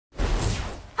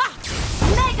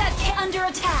under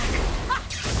attack.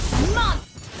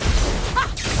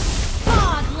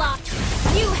 Godlock.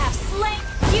 You have slain.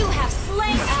 You have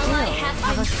slain. Ally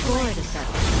has been slain.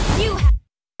 You have.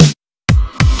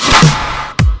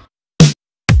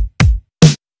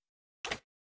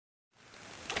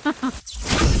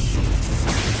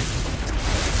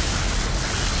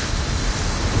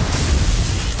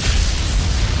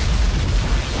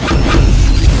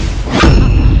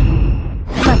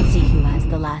 Let's see who has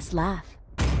the last laugh.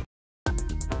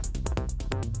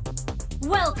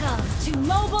 Welcome to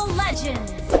Mobile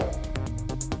Legends!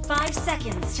 5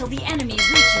 seconds till the enemy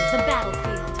reaches the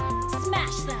battlefield.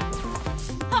 Smash them!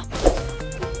 Huh.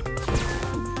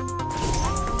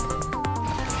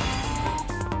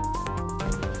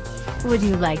 Would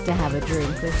you like to have a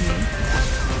drink with me?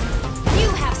 You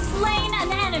have slain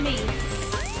an enemy!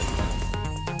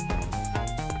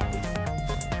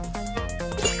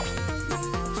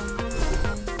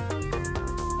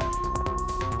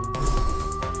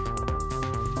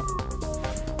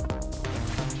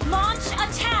 Launch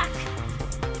attack!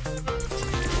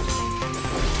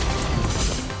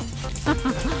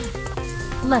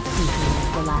 Let's see who has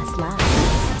the last laugh.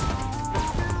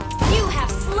 You have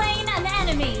slain an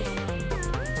enemy!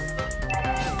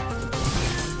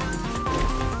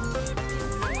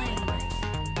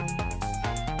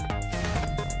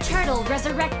 Turtle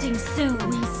resurrecting soon.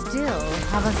 We still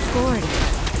have a score.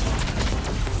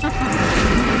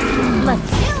 Let's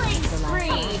see Killing who has the last spree!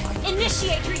 laugh.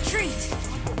 Initiate retreat!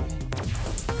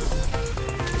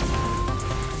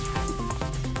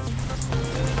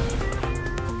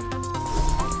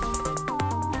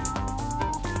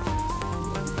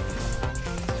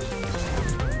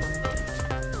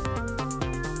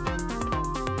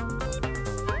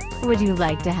 Would you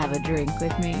like to have a drink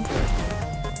with me?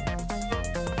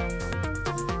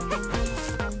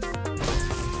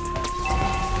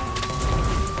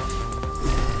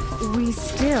 We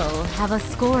still have a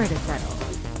score to settle.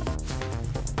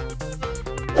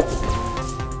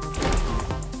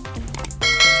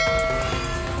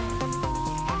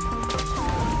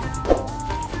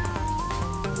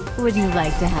 Would you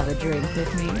like to have a drink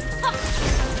with me?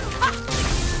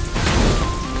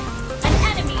 An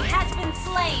enemy has been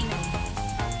slain!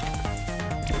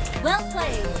 Well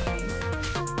played!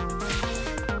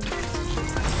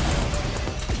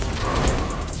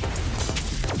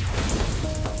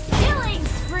 Killing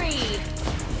spree!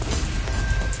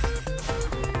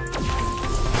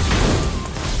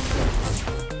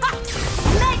 Ha!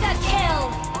 Mega kill!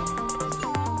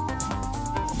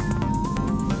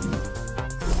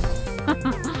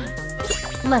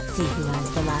 Let's see who has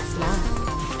the last laugh.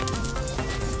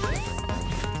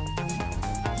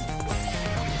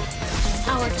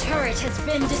 Our turret has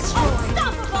been destroyed.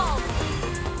 Unstoppable!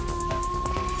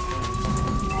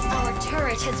 Our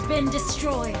turret has been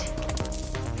destroyed.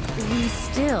 We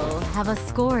still have a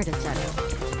score to settle.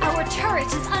 Our turret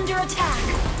is under attack.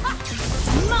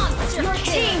 Monster Your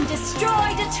team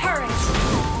destroyed a turret.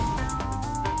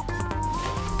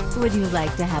 Would you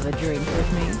like to have a drink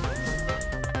with me?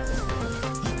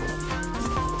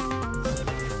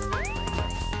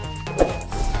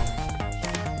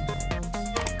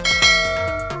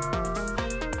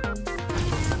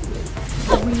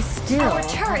 We still Our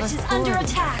turret have a is score under to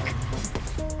attack.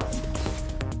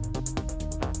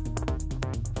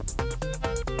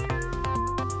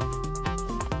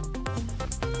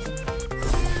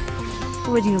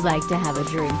 Would you like to have a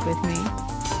drink with me?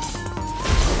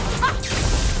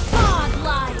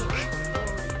 Godlike!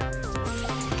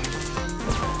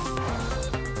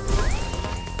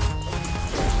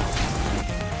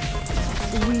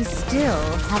 We still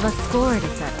have a score to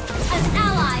settle. An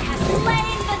ally has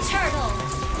slain the turtle.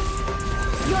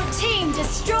 Your team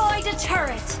destroyed a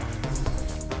turret.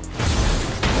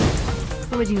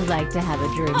 Would you like to have a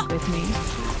drink with me?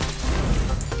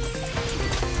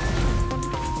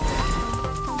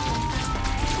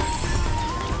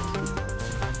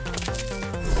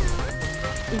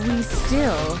 We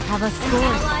still have a An score.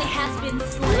 ally has been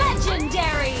slain.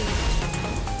 Legendary!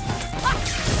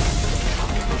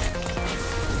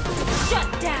 Shut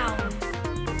down!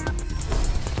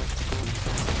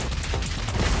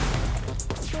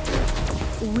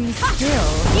 We still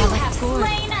You have a have score.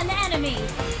 slain an enemy!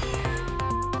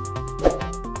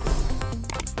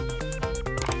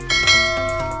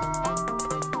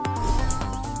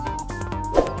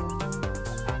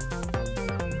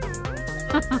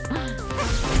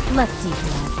 Let's see who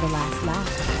has the last laugh.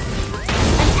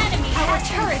 An enemy Our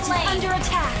turret is under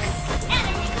attack!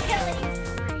 Enemy killing!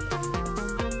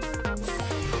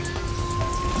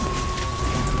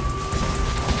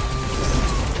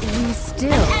 We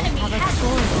still An enemy have a has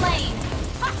score. been slain!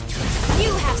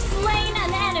 You have slain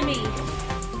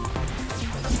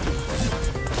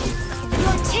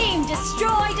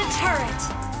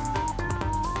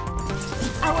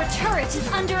turret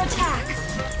is under attack.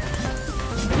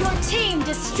 Your team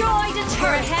destroyed a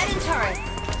turret. Head and turret.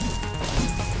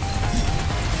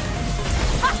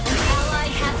 An ally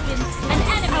has been slain. An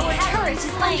enemy Our turret is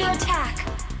under attack.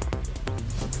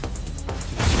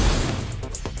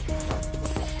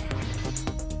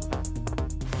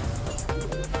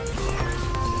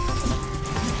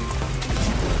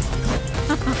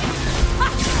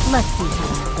 Let's see who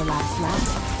has the last laugh.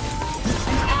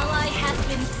 An ally has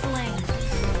been slain.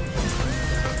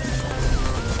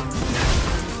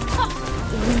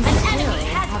 An enemy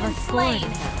has been slain.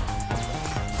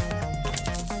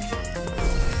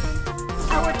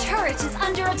 Our turret is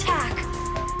under attack.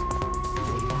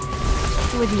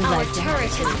 Would you Our like to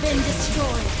turret has been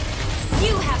destroyed.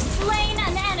 You have slain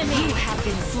an enemy. You have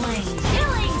been slain.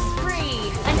 Killing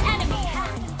spree. An enemy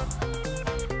has.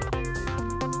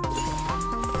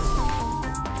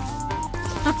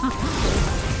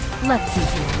 Let's see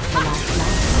who has the last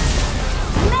laugh.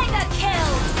 Mega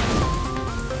kill.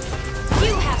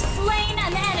 You have slain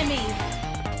an enemy.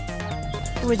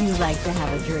 Would you like to have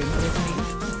a drink with me?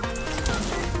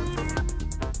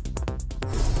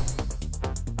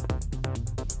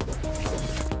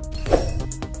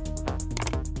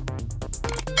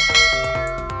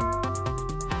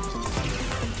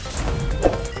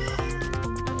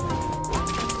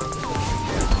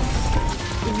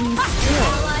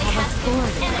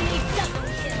 Enemy double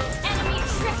kill. Enemy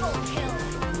triple kill.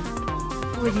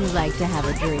 Would you like to have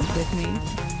a drink with me?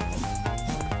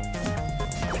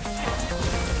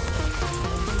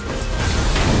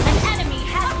 An enemy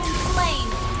has been slain.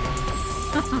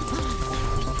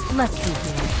 Let's see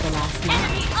who has the last laugh.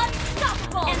 Enemy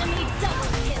unstoppable. Enemy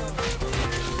double kill.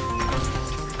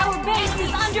 Our base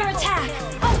is under attack.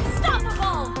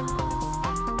 Unstoppable.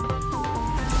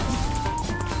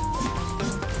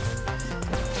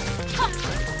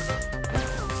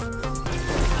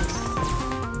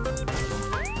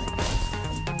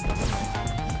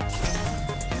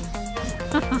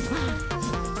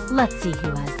 Let's see who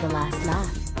has the last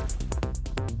laugh.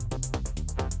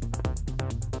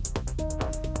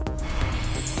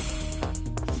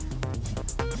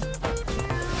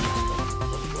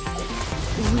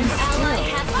 We An ally still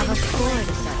has have a been score slain.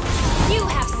 to settle. You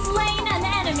have slain an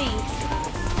enemy.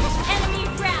 Enemy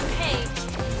rampage.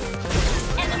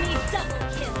 Enemy double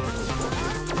kill.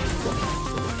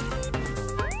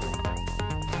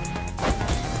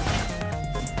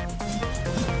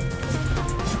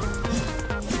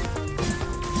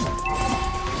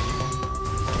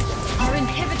 Our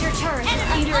inhibitor turret is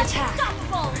under attack.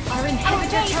 Our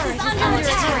inhibitor turret is under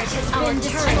attack. Our turret has been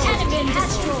destroyed. Enemy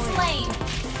has been slain.